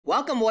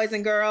Welcome, boys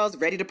and girls.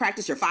 Ready to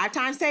practice your 5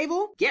 times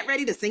table? Get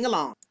ready to sing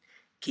along.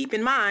 Keep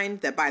in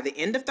mind that by the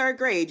end of 3rd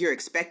grade, you're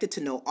expected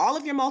to know all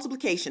of your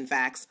multiplication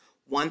facts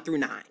 1 through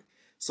 9.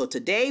 So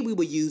today we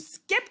will use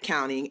skip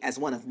counting as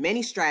one of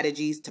many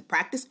strategies to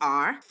practice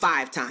our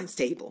 5 times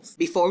tables.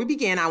 Before we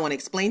begin, I want to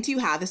explain to you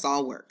how this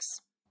all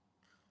works.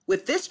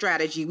 With this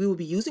strategy, we will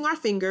be using our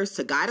fingers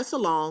to guide us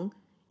along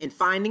in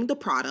finding the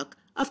product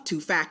of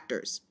 2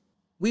 factors.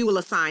 We will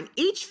assign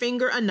each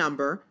finger a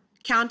number,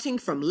 counting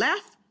from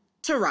left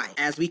to right.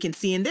 As we can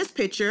see in this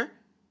picture,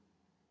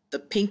 the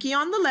pinky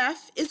on the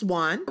left is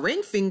 1,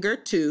 ring finger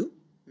 2,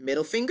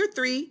 middle finger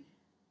 3,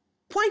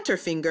 pointer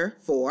finger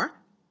 4,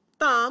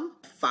 thumb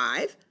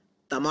 5,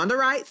 thumb on the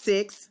right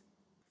 6,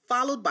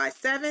 followed by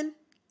 7,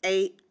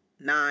 8,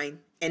 9,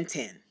 and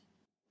 10.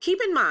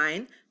 Keep in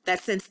mind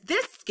that since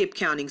this skip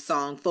counting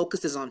song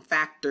focuses on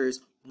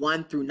factors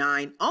 1 through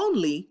 9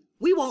 only,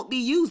 we won't be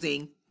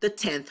using the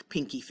 10th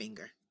pinky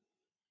finger.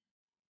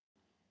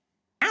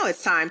 Now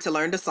it's time to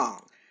learn the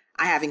song.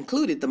 I have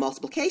included the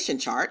multiplication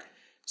chart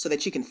so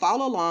that you can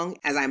follow along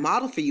as I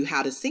model for you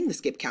how to sing the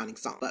skip counting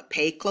song. But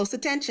pay close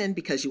attention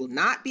because you will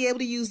not be able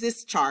to use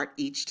this chart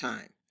each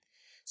time.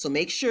 So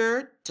make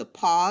sure to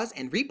pause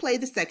and replay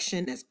the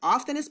section as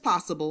often as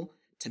possible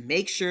to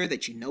make sure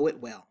that you know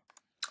it well.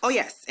 Oh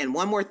yes, and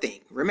one more thing.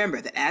 Remember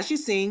that as you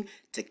sing,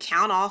 to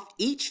count off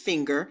each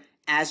finger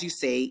as you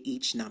say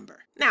each number.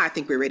 Now I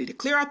think we're ready to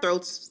clear our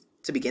throats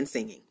to begin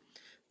singing.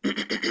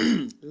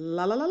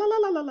 La la la la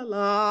la la la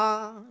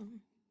la.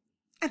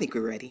 I think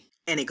we're ready.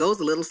 And it goes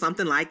a little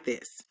something like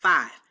this.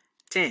 5,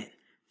 10,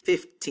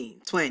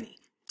 15, 20,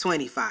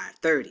 25,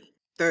 30,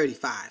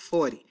 35,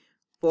 40,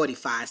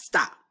 45,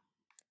 stop.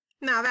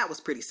 Now that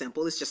was pretty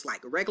simple. It's just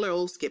like regular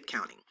old skip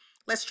counting.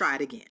 Let's try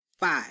it again.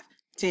 5,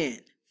 10,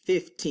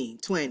 15,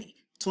 20,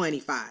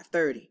 25,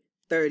 30,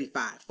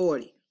 35,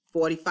 40,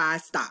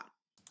 45, stop.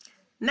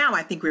 Now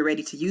I think we're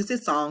ready to use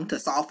this song to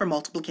solve for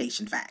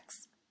multiplication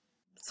facts.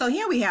 So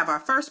here we have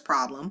our first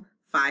problem,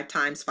 5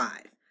 times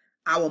 5.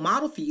 I will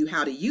model for you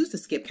how to use the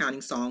skip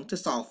counting song to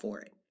solve for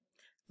it.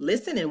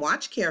 Listen and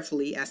watch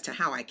carefully as to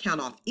how I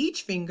count off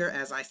each finger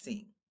as I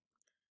sing.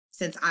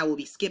 Since I will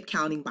be skip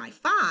counting by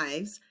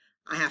 5s,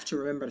 I have to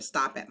remember to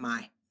stop at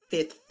my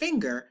 5th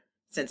finger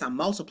since I'm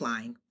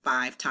multiplying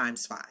 5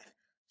 times 5.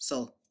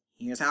 So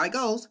here's how it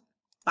goes.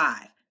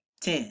 5,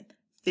 10,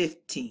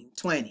 15,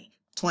 20,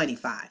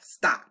 25,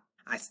 stop.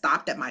 I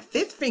stopped at my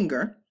 5th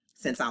finger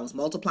since I was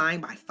multiplying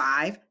by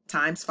 5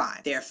 times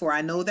 5. Therefore,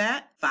 I know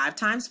that 5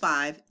 times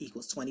 5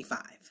 equals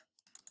 25.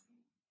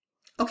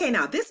 Okay,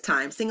 now this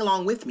time, sing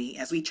along with me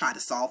as we try to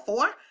solve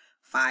for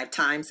 5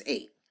 times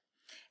 8.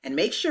 And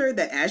make sure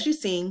that as you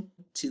sing,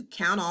 to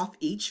count off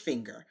each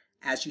finger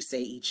as you say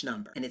each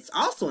number. And it's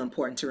also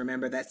important to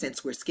remember that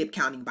since we're skip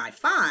counting by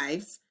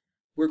 5s,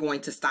 we're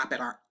going to stop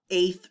at our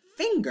 8th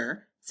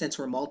finger since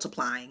we're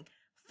multiplying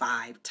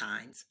 5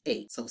 times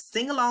 8. So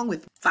sing along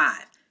with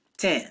 5,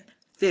 10,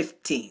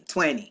 15,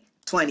 20,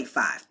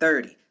 25,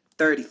 30,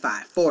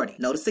 35, 40.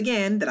 Notice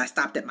again that I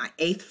stopped at my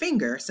 8th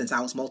finger since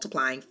I was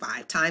multiplying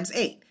 5 times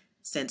 8.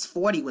 Since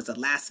 40 was the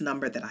last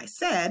number that I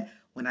said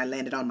when I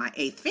landed on my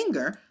 8th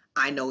finger,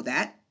 I know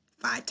that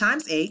 5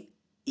 times 8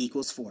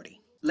 equals 40.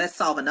 Let's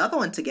solve another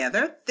one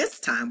together. This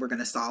time we're going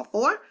to solve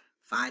for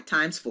 5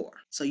 times 4.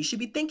 So you should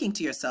be thinking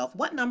to yourself,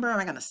 what number am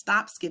I going to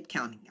stop skip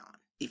counting on?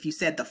 If you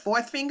said the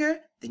 4th finger,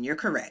 then you're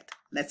correct.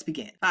 Let's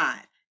begin. 5,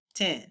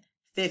 10,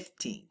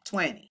 15,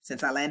 20.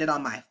 Since I landed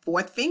on my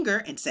 4th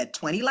finger and said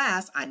 20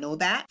 last, I know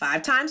that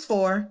 5 times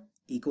 4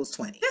 equals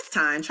 20. This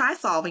time, try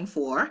solving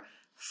for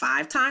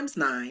 5 times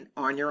 9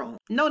 on your own.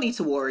 No need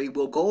to worry,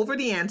 we'll go over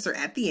the answer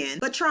at the end,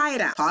 but try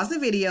it out. Pause the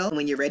video, and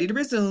when you're ready to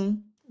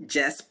resume,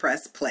 just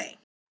press play.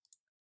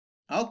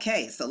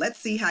 Okay, so let's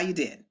see how you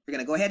did. We're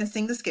going to go ahead and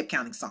sing the skip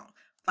counting song.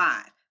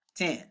 5,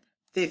 10,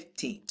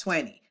 15,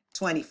 20,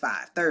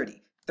 25,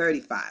 30,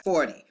 35,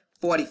 40,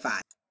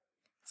 45.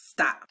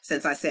 Stop.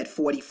 Since I said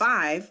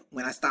 45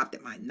 when I stopped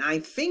at my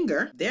 9th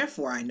finger,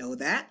 therefore I know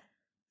that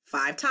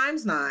 5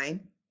 times 9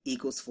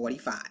 equals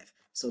 45.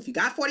 So if you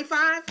got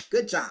 45,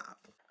 good job.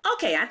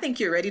 Okay, I think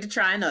you're ready to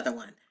try another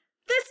one.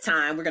 This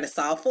time we're going to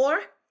solve for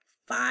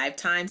 5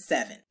 times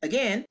 7.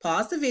 Again,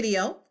 pause the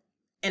video,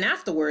 and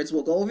afterwards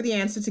we'll go over the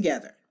answer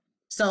together.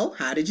 So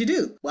how did you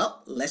do?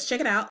 Well, let's check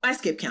it out by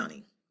skip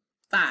counting.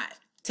 5,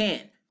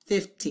 10,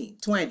 15,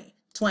 20,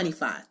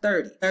 25,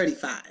 30,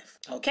 35.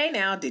 Okay,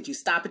 now, did you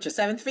stop at your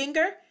 7th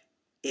finger?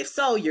 If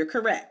so, you're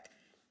correct.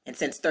 And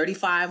since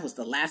 35 was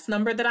the last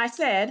number that I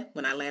said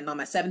when I landed on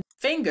my 7th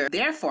finger,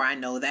 therefore I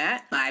know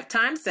that 5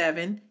 times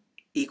 7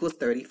 equals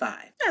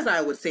 35. As I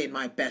would say in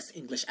my best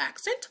English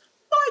accent,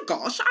 my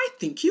gosh, I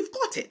think you've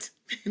got it.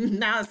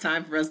 Now it's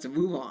time for us to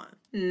move on.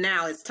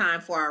 Now it's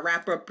time for our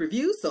wrap-up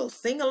review, so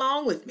sing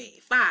along with me.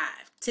 5,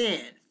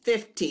 10,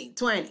 15,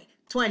 20,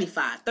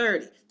 25,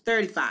 30,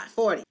 35,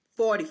 40,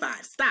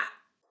 45, stop.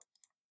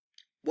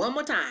 One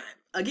more time.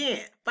 Again,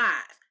 5,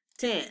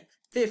 10,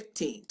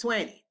 15,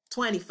 20,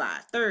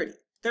 25, 30,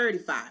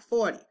 35,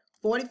 40,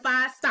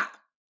 45, stop.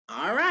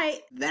 All right,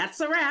 that's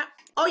a wrap.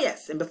 Oh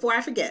yes, and before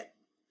I forget,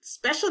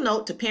 Special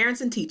note to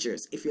parents and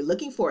teachers, if you're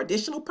looking for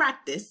additional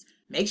practice,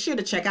 make sure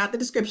to check out the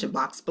description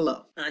box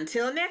below.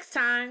 Until next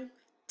time,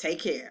 take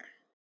care.